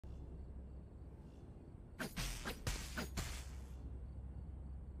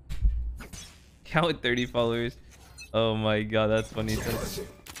account with 30 followers. Oh my god, that's funny.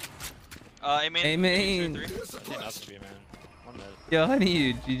 Amen. Yo,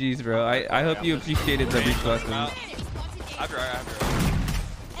 honey, GG's, bro. I hope you appreciated the beach lesson.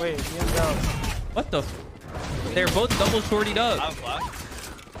 Wait, what the? They're both double shortied up.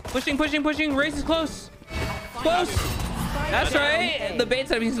 Pushing. Race is close. Close. That's right. The bait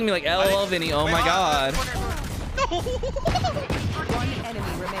time he's gonna be like LOL Vinny. Oh my god.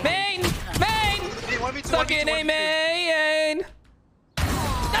 Main. Suck in, amen.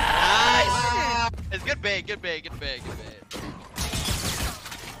 Nice. It's good bait.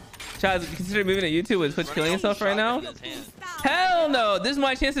 Chaz, consider moving to YouTube with Twitch killing himself right now? Hell no! This is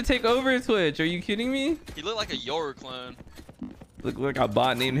my chance to take over Twitch. Are you kidding me? He looked like a Yoru clone. Look like a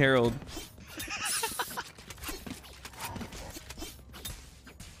bot named Harold.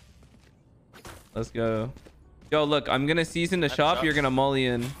 Let's go. Yo, look, I'm gonna season the shop. You're gonna molly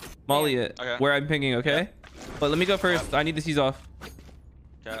it. Okay. Where I'm pinging, okay? But let me go first. I need to seize off.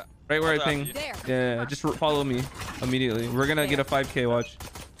 Okay. Right where I ping. Yeah, just follow me immediately. We're gonna get a 5K. Watch.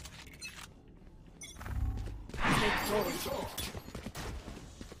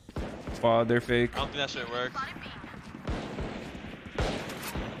 Wow, they're fake. I don't think that shit worked.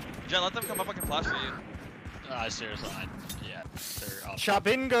 Jen, let them come up. I can flash for you. Seriously, yeah. Shop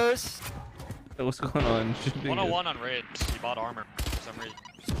in, girls. What's going on? 101 on raid. He bought armor for some reason.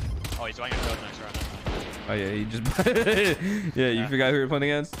 Oh, he's going to go next round. Oh yeah, he just yeah, you forgot who we were playing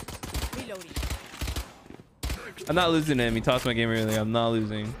against. I'm not losing to him. He tossed my game earlier. I'm not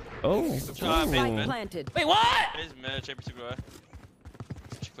losing. Oh. Planted. Wait, what? He's mid. Chamber 2 away.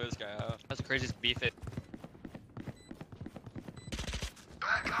 Should clear this guy out. That's the craziest beef it.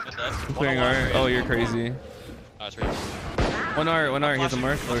 Clearing art. Oh, you're crazy. Oh, it's right. One art. Here's a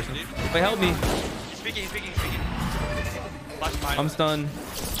mark. Wait, help me. He's speaking. I'm stunned.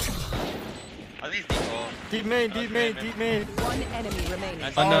 I think he's Deep main. One enemy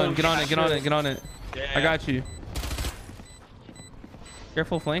remaining. Unknown. Get on it. Yeah. I got you.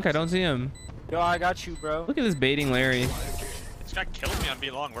 Careful flank. I don't see him. Yo, I got you, bro. Look at this baiting Larry. This guy killed me on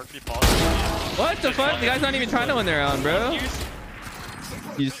B long. Where could he fall? What the fuck? The guy's not even trying to win their round, bro.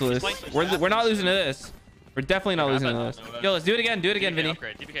 Useless. We're not losing to this. We're definitely not losing to this. Yo, let's do it again. Vinny.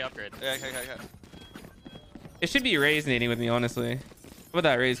 Upgrade. TPK upgrade. Yeah, okay. It should be Raze nading with me, honestly. How about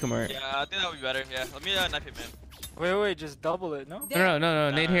that, Raze? Come on. Yeah, I think that would be better. Yeah, let me knife it, man. Wait, just double it, no?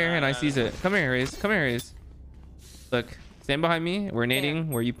 No. Nade here and I seize it. Come here, Raze. Look, stand behind me. We're nading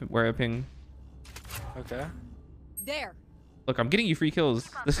where I ping. Okay. There. Look, I'm getting you free kills.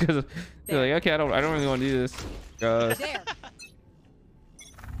 Just because you're like, okay, I don't really want to do this. There.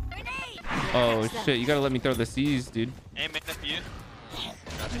 Oh shit, you gotta let me throw the C's, dude. Hey, man, that's you.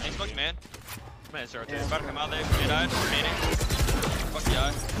 Hey, smoke, man. Man, it's okay. About to come out there. You died. Remaining. Fuck the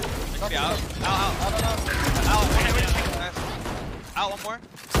eye. Next be out. Out. Out, one more.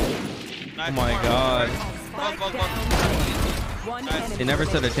 Nice. Oh my god. One nice. enemy. They never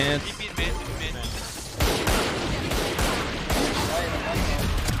stood a chance.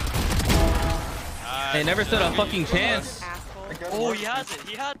 They never stood a fucking chance. Oh, he has it.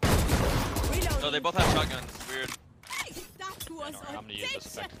 He had. No, they both have shotguns. It's weird. I'm gonna use this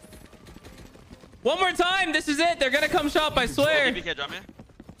effect. One more time. This is it. They're gonna come shop, I swear. DPK, drop me.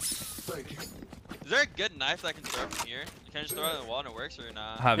 Is there a good knife that I can throw from here? You can't just throw it on the wall and it works, or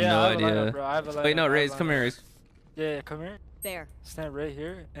not? I have no idea. Wait, no, Raze, come here, Raze. Yeah, come here. There. Stand right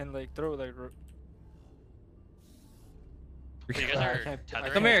here and like throw like. You guys are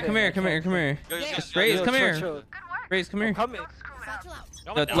tethering. Come here. Raze, come here. Raze, come here.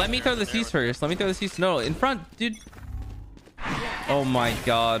 No, let me throw the C's first. No, in front, dude. Oh my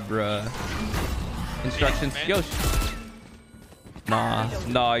god, bruh. Instructions. Yo.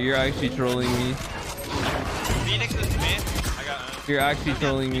 Nah, you're actually trolling me. Phoenix is mid. I got You're actually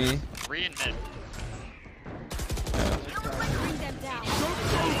trolling me. 3 in mid.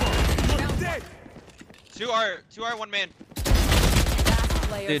 Two are, one man. Last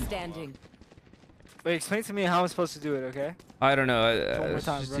player Dude. standing. Wait, explain to me how I'm supposed to do it, okay? I don't know. more It's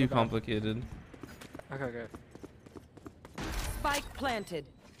time, just run too it back. complicated. Okay. Spike planted.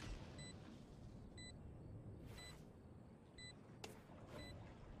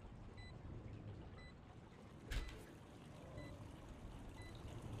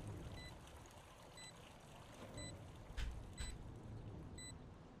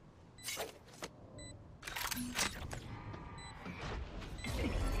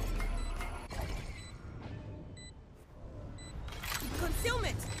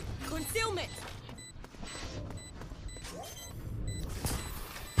 Concealment!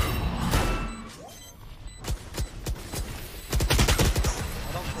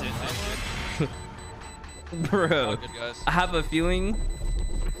 Bro, Good guys. I have a feeling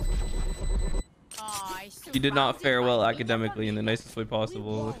you did not fare well academically in the nicest way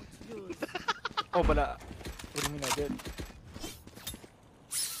possible. Oh, but what do you mean I did?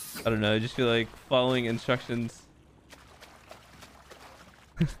 I don't know. I just feel like following instructions.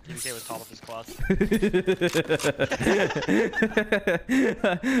 DBK was top of his class.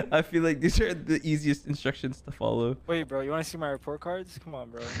 I feel like these are the easiest instructions to follow. Wait, bro, you want to see my report cards? Come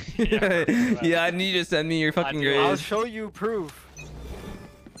on, bro. Yeah, I need you to send me your fucking I'll grades. show you proof.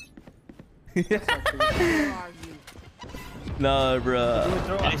 Nah, bro.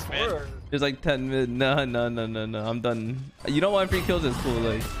 Thanks, man. There's like 10 mid. No. I'm done. You don't want free kills in school,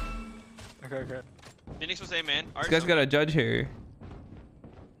 like. Okay. Phoenix was A, man. This guy's got a judge here.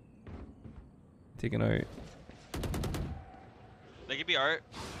 Taking art. They could be art.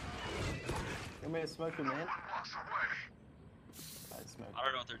 You may smoke him, man. I I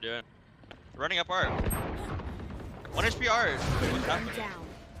don't know what they're doing. They're running up art. 1 HP art. What's happening?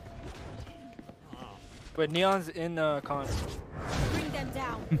 But Neon's in con. Bring them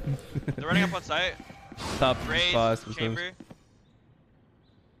down. They're running up on site. Top Raise, boss. chamber.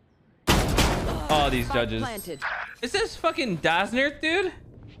 Oh, these Spike judges. planted. Is this fucking Daznert, dude?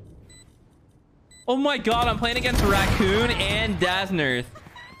 Oh my god, I'm playing against Raccoon and Daznert.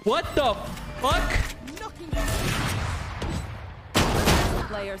 What the fuck?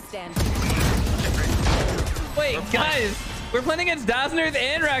 Player standing. Wait, guys. We're playing against Daznert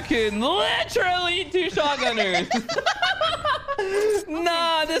and Raccoon. Literally 2 shotgunners.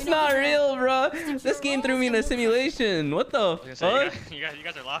 Nah, that's not real, bro. This game threw me in a simulation. What the fuck? You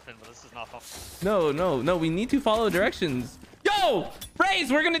guys are laughing, but this is not fun. No. We need to follow directions. Yo,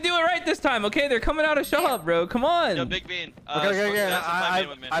 Raze, we're gonna do it right this time, okay? They're coming out of shop, bro. Come on. Yo, Big Bean. Okay.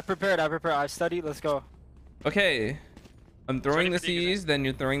 I prepared. I studied. Let's go. Okay. I'm throwing the C's, then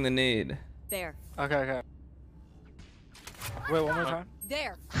you're throwing the nade. There. Okay. Wait, one more time.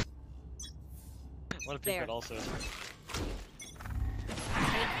 There. What if you could also?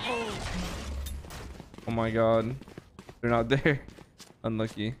 Oh my god. They're not there.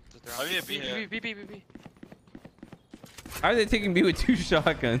 Unlucky. I mean, B. How are they taking me with 2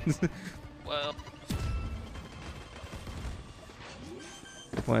 shotguns? Well,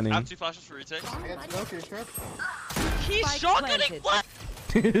 Planning. I have 2 flashes for retake. got smoke your trip. He's Spike shotgunning planted. what?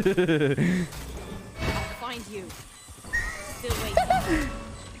 I'll find you. Still waiting.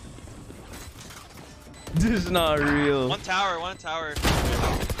 This is not real. One tower.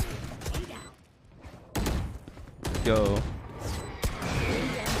 Yo.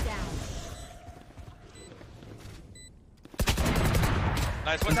 Bring them down.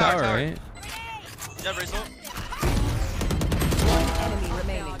 Nice. One Tower, tower. right? Yeah, Brazil. One enemy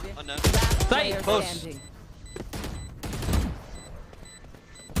remaining. Unknown. Last Sight, player close. standing.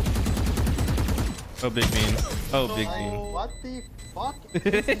 Oh, Big Bean. Oh, Big Bean. What the fuck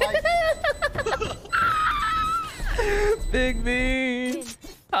is my... Big Bean.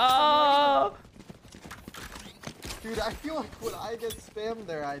 Oh. Dude, I feel like when I get spammed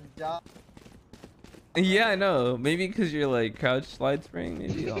there, I die. Yeah, I know. Maybe because you're like crouch slide spring.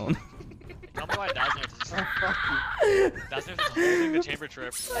 Maybe. Tell me why Dazzler's is holding the chamber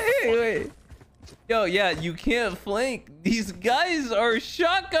trip. Wait. Yo, yeah, you can't flank. These guys are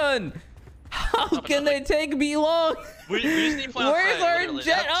shotgun. How can they take me long? We just need to play Where's outside, our literally.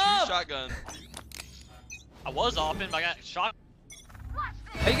 jet They have up? 2 shotguns. I was open, but I got shot.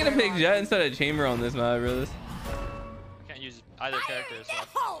 How you gonna pick jet instead of chamber on this map, bro? I can't use either character, so.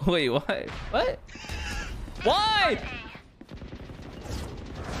 Wait, what? What? Why?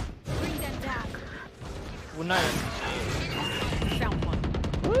 Bring them down. Well, nice. Found one.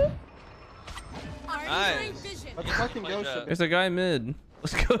 Nice. Let's fucking go, Like that. Ship. There's a guy mid.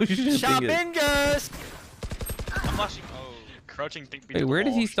 Let's go shooting it. Shoppingus! I'm flashing. Oh. Crouching think Wait, where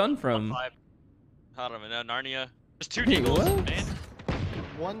did he stun from? I don't know. Narnia. There's 2 Wait, deagles, what? man.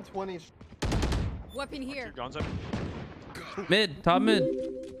 120. Weapon here. 2 guns up. Mid, top mid.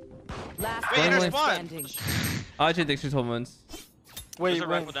 Last Wait, player there's one. standing. I actually think she's 12 months. Wait, There's a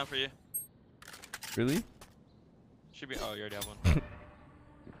rifle down for you. Really? Should be. Oh, you already have one.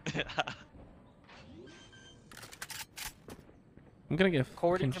 I'm gonna get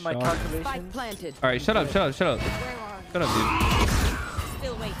according to my fucking shot. Spike calculations. planted. All right, shut up. Where are Shut up, dude.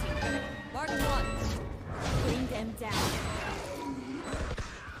 Still waiting. Mark one. Bring them down.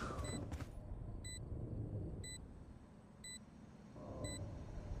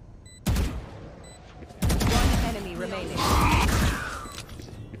 One enemy remaining.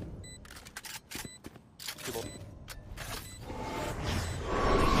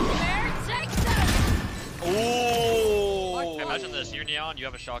 Oh. Okay, imagine this. You're neon, you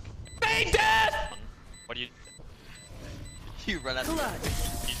have a shock. Big death! What do you? You run out.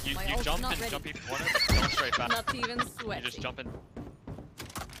 You jump and jump even corner, but don't straight back. Not even sweating. You just jump in.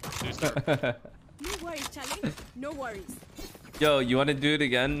 No worries, Charlie. No worries. Yo, you want to do it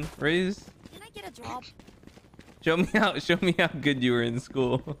again, Raze? Can I get a drop? Show me how good you were in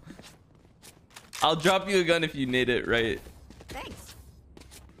school. I'll drop you a gun if you need it right. Thanks.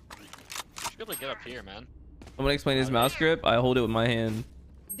 You should be able to get up here, man. Someone explain his mouse grip. I hold it with my hand.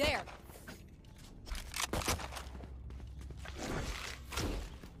 There.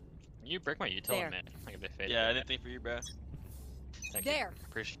 You break my utility, There. man. Like a bit faded. Yeah, I didn't think for you, bro. Thank There. You.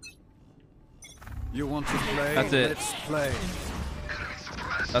 Appreciate. You want to play? That's it. Let's play.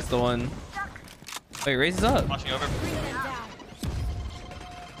 That's the one. Wait, Raze is up. Watching over. Bring them down.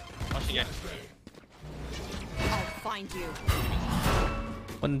 Watching again. I'll find you.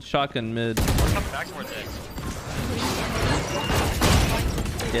 One shotgun mid. Let's come back towards it.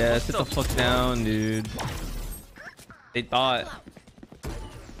 Yeah, sit the fuck down, dude. They thought.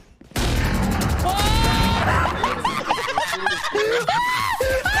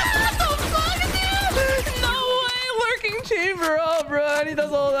 No way, lurking chamber. Oh, bro, and he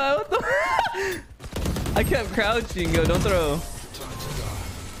does all that. What the? I kept crouching. Yo, don't throw.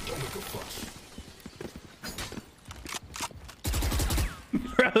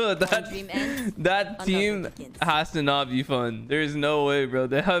 Bro, that team has to not be fun. There's no way, bro.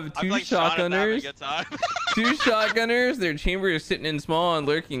 They have two shotgunners. Two shotgunners. Their chamber is sitting in small and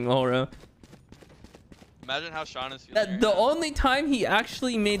lurking all around. Imagine how Sean is feeling. The only time he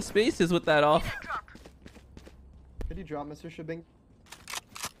actually made spaces with that off. Could you drop Mr. Shibbing?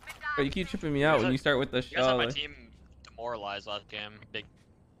 Bro, you keep tripping me out when you start with the You guys had my shot. team demoralized last game. Big.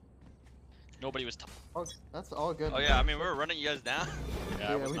 Nobody was. Oh, that's all good. Oh yeah, I mean we were running you guys down.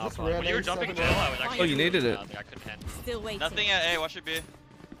 Yeah, I was we not just fun. ran When you were A7 jumping jail, I was actually. Oh, you needed it. I think I couldn't handle. Still waiting. Nothing at A. Watch it be. I'm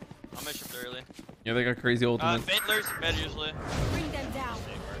gonna shift early. Yeah, they got crazy ultimate. Fatalers mid usually. Bring them down.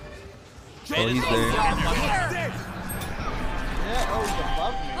 Oh, he's there. Yeah, oh, he's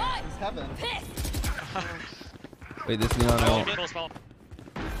above me. He's heaven. Wait, this neon out. Middle spell.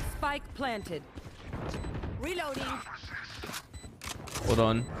 Spike planted. Reloading. Hold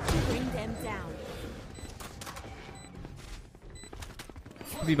on. Bring them down.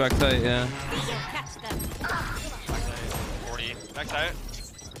 Be backside, yeah. Catch them. 40. Backside.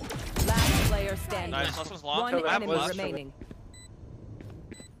 Last player standing. Nice. Last one's long. One I have enemy last. remaining.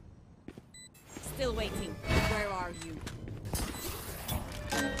 Still waiting. Where are you?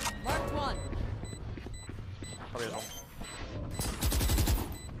 Marked one. Probably home.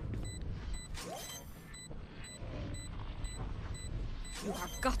 You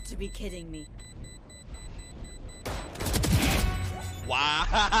have got to be kidding me. Wow.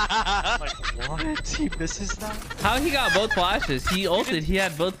 Like what? He misses that. How he got both flashes? He ulted. He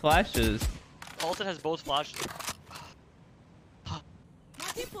had both flashes. Ulted has both flashes.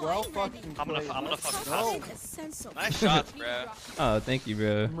 Well fucking I'm gonna fucking pass. Nice shots, bro. Oh, thank you,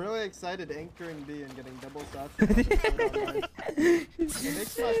 bro. I'm really excited anchoring B and getting double shots. It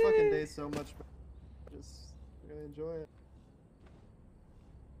makes my fucking day so much better. Just really enjoy it.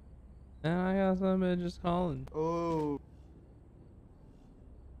 And I got somebody just calling. Oh.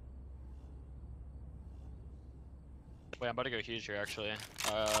 Wait, I'm about to go huge here actually.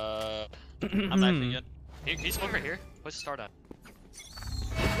 I'm actually good. He's smoke right here. What's the start at?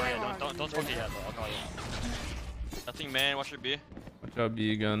 Yeah, don't smoke it yet though. I'll call you. Nothing, man. Watch your B. Watch out,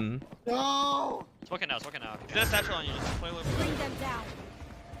 B gun. No! Smoke it now, smoke it now. He's got a satchel on you. Just play a little Bring bit. them down.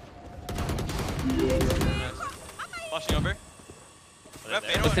 Flashing over.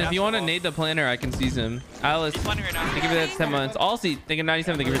 Listen, if you want to nade the planner, I can seize him. Alice, He's planning right now. think of it at 10 months. All seat. Think of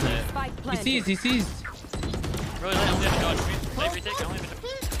 97. Think of it. Spike He planted. seized. He seized. Really, I only have to dodge. Save retake, I only have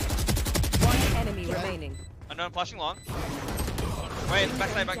to. One enemy remaining. I know I'm flashing long. Wait,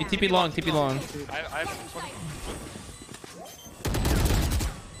 backside, back. He TP long. TP long. I have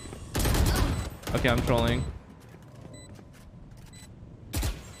Okay, I'm trolling.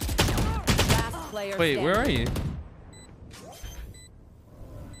 Last player Wait, where are you?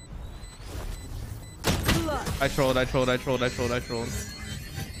 I trolled. He's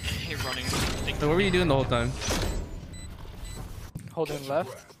running. So what were you doing the whole time? Holding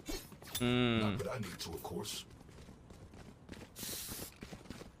left. Hmm. But I need to, of course.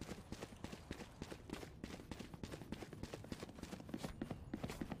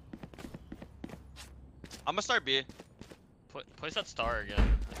 I'm gonna start B. Place that star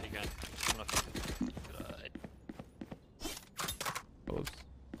again if you can. I'm gonna Close.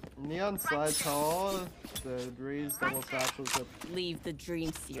 Neon slide tall. The Breeze double satchels up. Leave the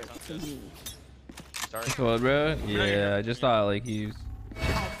dream seer to me. start. Cool, bro. Yeah, I just thought like he was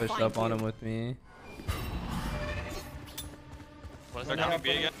I'll pushed find up on you. him with me. Let's start coming B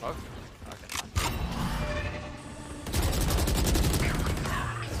again. Oh.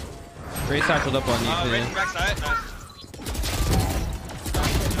 Raze tackled up on you. Raising back side. Nice.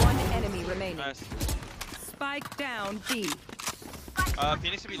 One enemy remaining. Nice. Spike down B.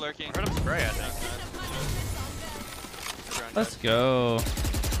 Phoenix will be lurking. I heard him spray, I think. Let's go.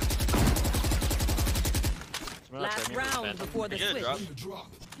 Last round before the Get a drop. switch.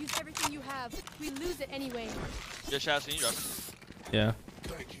 Use everything you have. We lose it anyway. Yeah, Shaz, can you drop it? Yeah.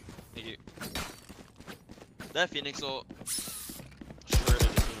 Thank you. That Phoenix will. Sure, they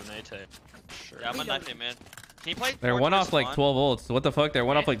just do an A-tape. Sure. Yeah, I'm a knife him, man. Can you play? They're one off like 12 volts. What the fuck? They're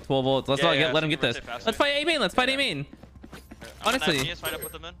one off like 12 volts. Let's not let him get this. Let's fight A main. Let's fight A main. Honestly. Fight up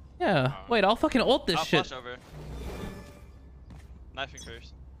with them, man. Yeah. Wait, I'll fucking ult this shit. Flash over. Knifing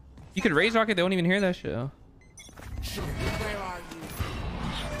first. You could raise rocket. They won't even hear that shit. Where are you?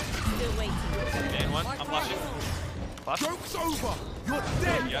 Still waiting. Main one. I'm flashing. Flash. Joke's over! You're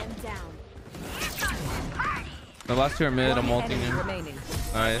dead! Yep. Down. The last two are mid. I'm One ulting enemy him. remaining.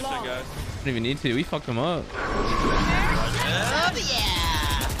 Nice. Good shit, guys. Don't even need to. We fucked him up.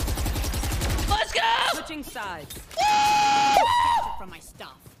 Let's go! Switching sides. From my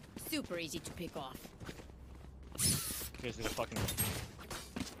stuff. Super easy to pick off. Here's the fucking.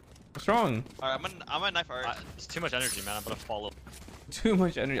 What's wrong? Alright, I'm gonna knife art. It's too much energy, man. I'm gonna fall up. Too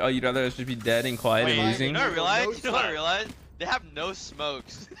much energy. Oh, you'd rather us just be dead and quiet and losing? You know what I realized? You know what I realized? They have no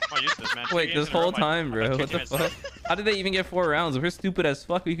smokes. I'm not used to this, man. Wait, this whole time, bro. What the fuck? How did they even get 4 rounds? We're stupid as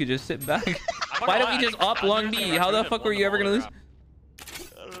fuck. We could just sit back. Why don't we just up long B? How the fuck were you ever gonna lose? I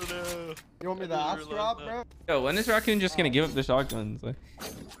don't know. You want me to ask drop, bro? Yo, when is Raccoon just gonna give up the shotguns? Like,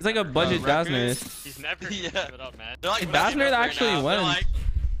 it's like a budget Basner. He's never gonna Yeah. give it up, man. They're like Basner right actually now. wins. Like,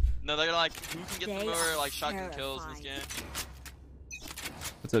 no, they're like, who can get the They more are like shotgun kills in this game?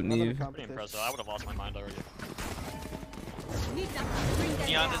 What's up, Another Neve? Pretty impressive. I would have lost my mind already. Need them. Bring them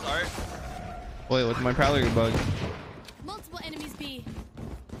Neon down. this art. Wait, what's my prowler bug? Multiple enemies B.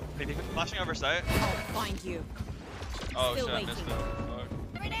 Flashing over sight. I'll find you. Oh Still shit, I missed it. waiting. Fuck.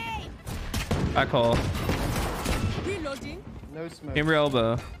 Grenade. I call. Reloading. No smoke. Chamber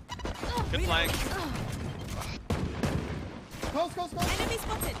elbow. Good flank. Close. Enemy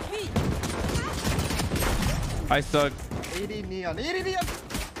spotted. B. I stuck. 80 neon. 80 neon!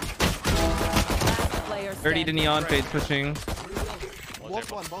 Last player 30 to neon. Fades pushing.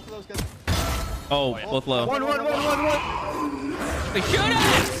 Both of those guys. Oh, both low. One. Wait, shoot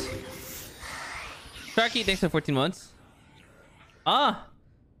it! Sharky, thanks for 14 months. Ah,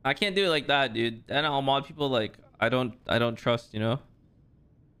 I can't do it like that, dude. Then I'll mod people like I don't trust, you know.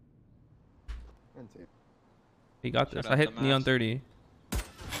 You got this. I hit neon 30.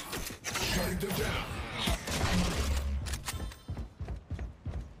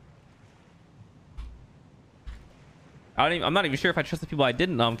 I'm not even sure if I trust the people I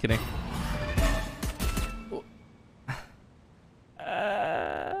didn't. No, I'm kidding.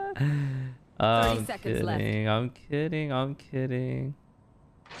 I'm 30 seconds left. I'm kidding.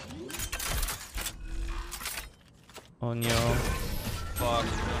 Oh no. Fuck.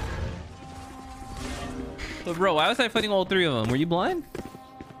 But bro, why was I fighting all 3 of them? Were you blind?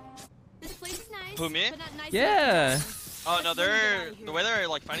 This place is nice. Who, me? But not nice Yeah. Oh no, the way they're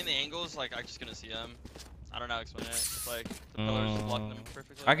like finding the angles, like I'm just gonna see them. I don't know how to explain it. It's like the pillars just block them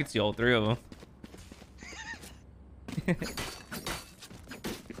perfectly. I could see all 3 of them.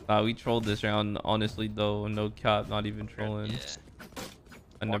 We trolled this round, honestly though, no cap, not even trolling. Yeah.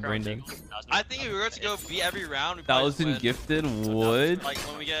 And the brain dead. I think if we were to go beat every round, we probably 1,000 win. gifted would. Like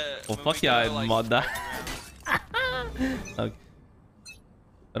when we get. Well, when fuck we yeah, go, I'd like, mod that. Okay.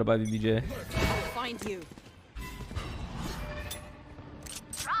 Gotta buy BBJ. Find you.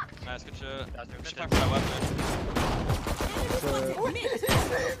 Nice, good shit. That's Good time for that weapon.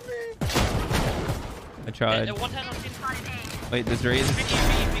 I tried. One hand on Wait, this raise.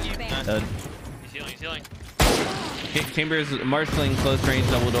 Nice. Dead. He's healing. Chambers marshalling close range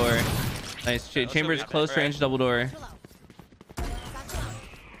double door. Nice. Chambers go close back. range double door.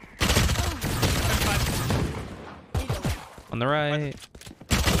 On the right.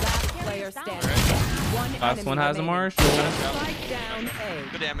 Last player standing. One Last enemy one has a remaining. marshal. Spike down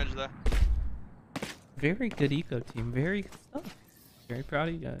A. Good damage though. Very good eco team. Very good stuff. Very proud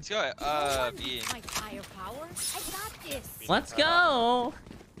of you guys. Let's go. B. My firepower. I got this. Let's go.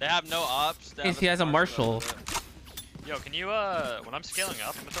 They have no ops. They have He has a marshal. Yo, can you when I'm scaling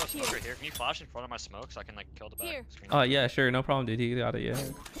up, I'm gonna throw a smoke right here. Can you flash in front of my smoke so I can like kill the back Here. screen? Oh yeah, sure, no problem, dude. He got it. Yeah.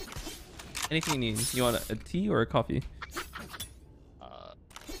 Anything you need. You want a tea or a coffee?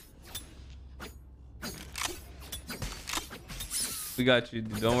 We got you,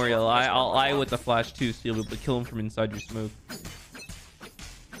 dude. Don't worry. I'll lie with the flash too, so you'll be able to kill him from inside your smoke.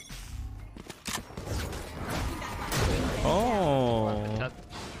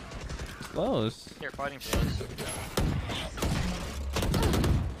 close. Here, fighting for us.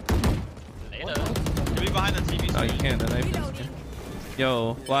 Nada. Can be behind the TV. Oh, you can't. The knife is...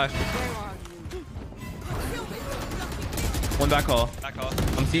 Yo, flash. One back hall. Back hall.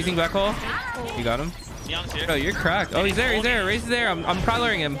 I'm seizing back hall. You got him. Neon's here. Oh, you're cracked. Oh, he's there. He's there. Raze is there. I'm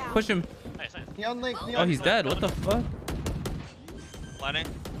prowlering him. Push him. Nice, nice. Neon link. Neon Oh, he's dead. What the fuck? Landing.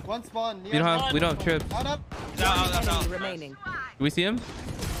 One spawn. We don't have trips. Out up. He's out. Remaining. Do we see him?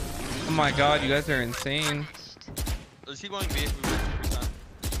 Oh my god, you guys are insane. Let's keep going B. We win every time.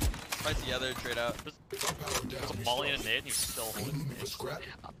 Fight together, trade out. There's a molly and a nade, and he's still holding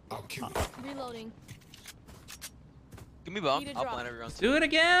the Reloading. Give me bomb. Need a I'll drop. plan everyone. Do it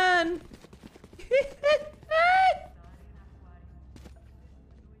again.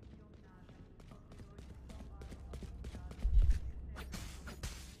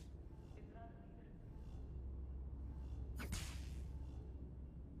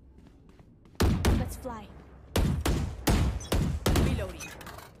 Let's fly. Reloading.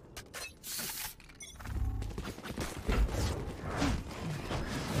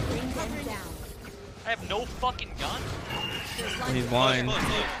 Bring them down. I have no fucking gun. He's blind. Close.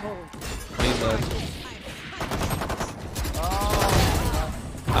 He's dead.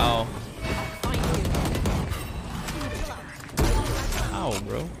 Ow. Ow,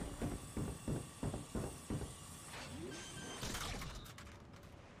 bro.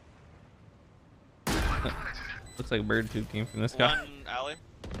 Looks like bird poop came from this guy. One alley.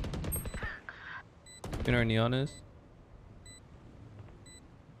 You know where Neon is?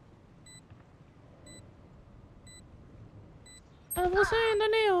 I was in the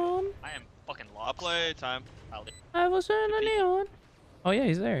neon. I am fucking I'll lost. play time. I was in the neon. Oh yeah,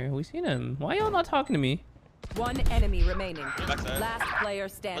 he's there. We seen him. Why y'all not talking to me? One enemy remaining. Backside. Last player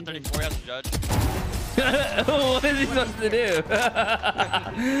standing. 134 has to judge. What is he supposed to do?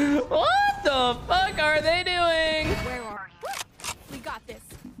 What the fuck are they doing? Where are you? We got this.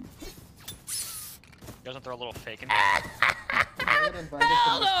 You guys want to throw a little fake in?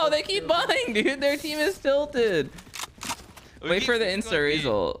 Hell no, they keep buying, dude. Their team is tilted. Wait for the insta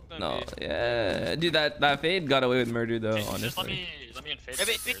result. No, yeah, dude, that fade got away with murder though. Just let Honestly. me invade. If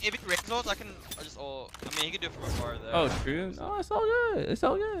it results, I just ult. I mean, he can do it from afar though. Oh, true. No, it's all good. It's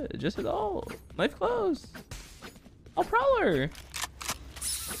all good. Just his ult. Knife close. Oh, prowler.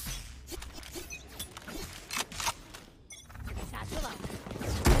 Satchel out.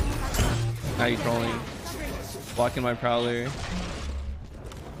 Now you trolling. Blocking my prowler.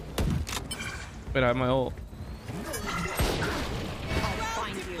 Wait, I have my ult.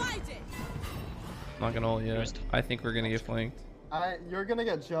 I'm not gonna ult yet. I think we're gonna get flanked. You're gonna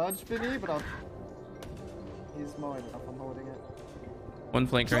get judged, Vinny, but I'll. He's mowing up. I'm holding it. One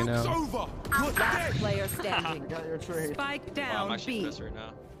flank right Joke's now. over. You're Last dead. player I standing. got your trade. Spike Wow, I'm down actually B. pissed right now.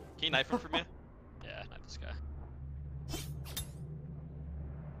 Can you knife him for me? Yeah, not this guy.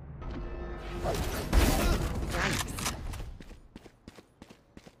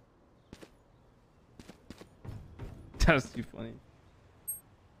 That was too funny.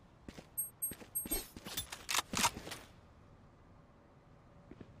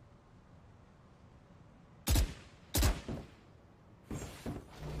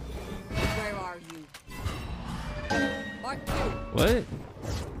 Where are you? Mark 2. What?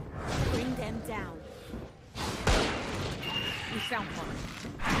 Bring them down. We found one.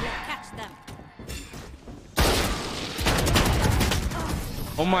 Catch them.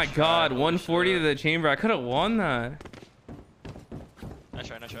 Oh my god, 140 to the chamber. I could have won that. Nice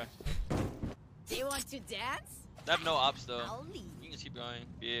try. Do you want to dance? They have no ops though. I'll lead. You can just keep going.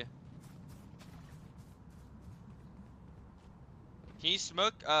 Yeah. Can you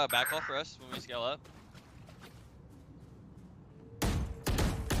smoke backhaul for us when we scale up?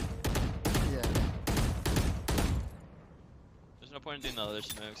 Yeah. There's no point in doing the other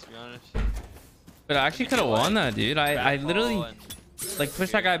smokes, to be honest. But I actually could have won that, dude. I literally like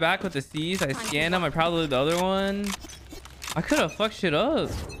pushed that guy back with the C's. I scanned him. I probably the other one. I could have fucked shit up.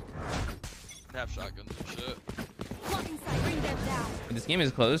 They have shotguns and shit. Blocking sight. Bring them down. This game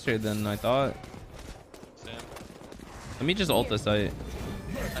is closer than I thought. Sam. Let me just ult the site.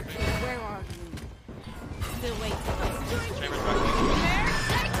 Where are you? Still waiting. Chamber's back.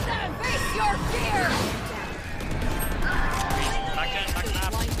 Take them. Face your fear.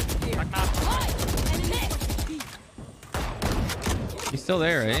 Back map. He's still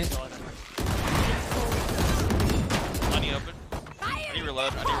there, right? Money open. I need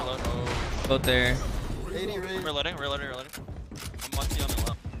reload. Oh. Both there. 80 raid. Reloading. I'm monkey on the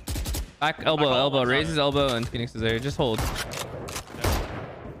left. Back elbow. Raise his elbow and Phoenix is there. Just hold.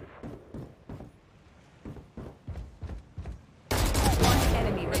 One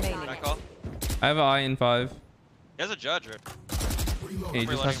enemy remaining. Back off. I have an eye in 5. He has a judge, right? Hey,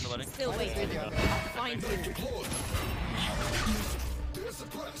 just have... Still waiting. Find you.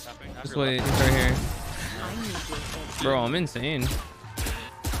 Just wait, he's right here. Bro, I'm insane. There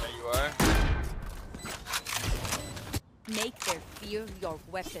you are. Make their fear your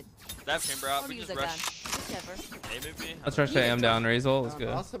weapon. They have chamber out. Or We use just a gun. rush. Whichever. A maybe. Let's rush A. I'm down. Razel, let's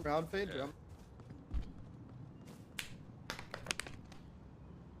go. Awesome round fade. Jump.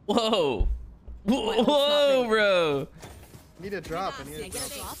 Whoa. Whoa, bro. Need a drop. I need a Get a drop.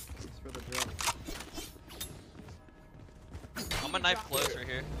 drop. Thanks for the drop. I'm gonna knife close right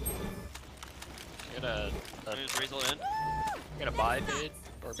here. Get a Just Razel in. get a buy fade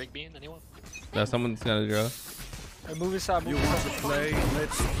or a big bean. Anyone? No, someone's got to draw. Move aside. You Move want to aside. play?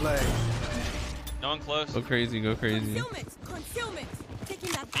 Let's play. No one close. Go crazy, go crazy. Concealment. Concealment.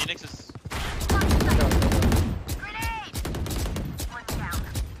 Taking that. Phoenix is.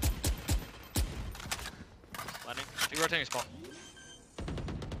 Landing. Two rotating spawn.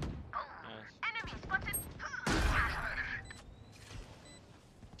 Nice.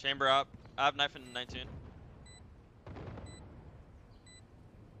 Chamber up. I have knife in 19.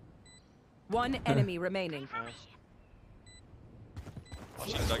 One enemy remaining. Nice.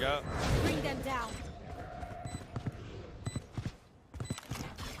 Watching dugout. Bring them down.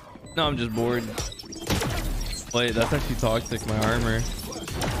 No, I'm just bored. Wait, that's actually toxic, my armor.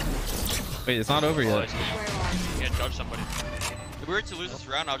 Wait, it's not over yet. You can't judge somebody. If we were to lose this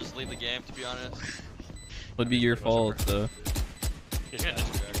round, I'll just leave the game, to be honest. Would be your fault, so. He's gonna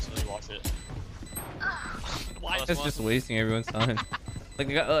just watch it. Why? It's just wasting everyone's time. Like,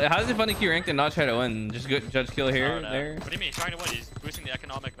 how is it fun to queue ranked and not try to win? Just go, judge kill here, No. there. What do you mean? He's trying to win. He's boosting the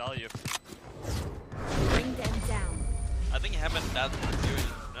economic value. Bring them down. I think him and Dad are doing,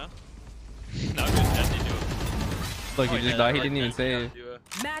 no? No, just as you do. Like, he just died. He didn't even save.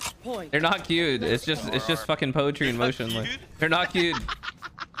 Match point. They're not cute. It's just fucking poetry in motion. Like, they're not cute.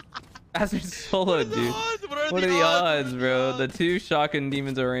 Hazard solo, dude. What are the odds, bro? The 2 shotgun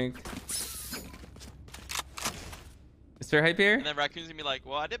demons are ranked. Is there hype here? And then Raccoon's gonna be like,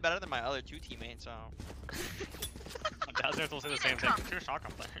 well, I did better than my other 2 teammates, so. Dazzler will say the same thing. Two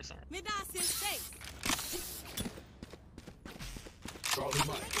shotgun players. Midas in space. Charlie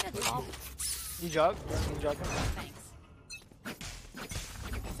Mike. Get a drop. You jog. You jog. Thanks.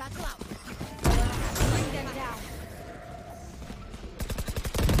 Satchel out. Bring them down.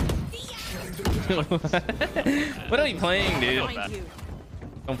 What are we playing, dude? Find you.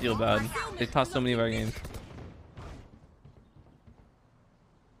 Don't feel bad. They tossed so many of our games.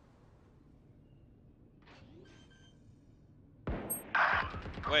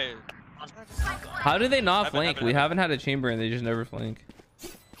 Wait. How do they not flank? We haven't had a chamber and they just never flank.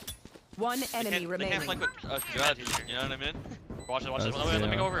 One They enemy can't remaining. flank with a judge, you know what I mean? Watch it, watch it. That's- Let me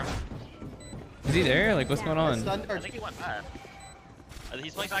yeah. go over him. Is he there? Like, what's going on? Stunned I or think he went bad.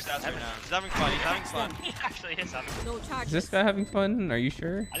 He's playing stats right now. He's having fun, he's having fun. He actually is having. No Is charges. this guy having fun? Are you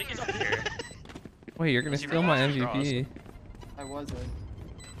sure? I think he's up here. Wait, you're gonna Is he steal my really MVP. I wasn't.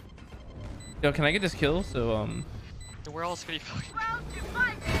 Yo, can I get this kill? So, Where else could he fucking?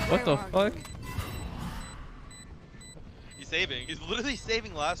 what the fuck? He's saving. He's literally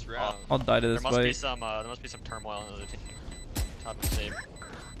saving last round. I'll die to There this must be fight. some. There must be some turmoil in the other team. Top of save.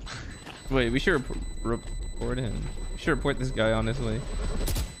 Wait, we should report him. We should report this guy, honestly.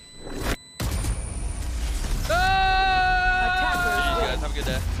 GG guys, have a good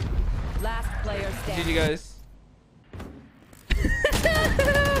day. Last player standing. GG guys.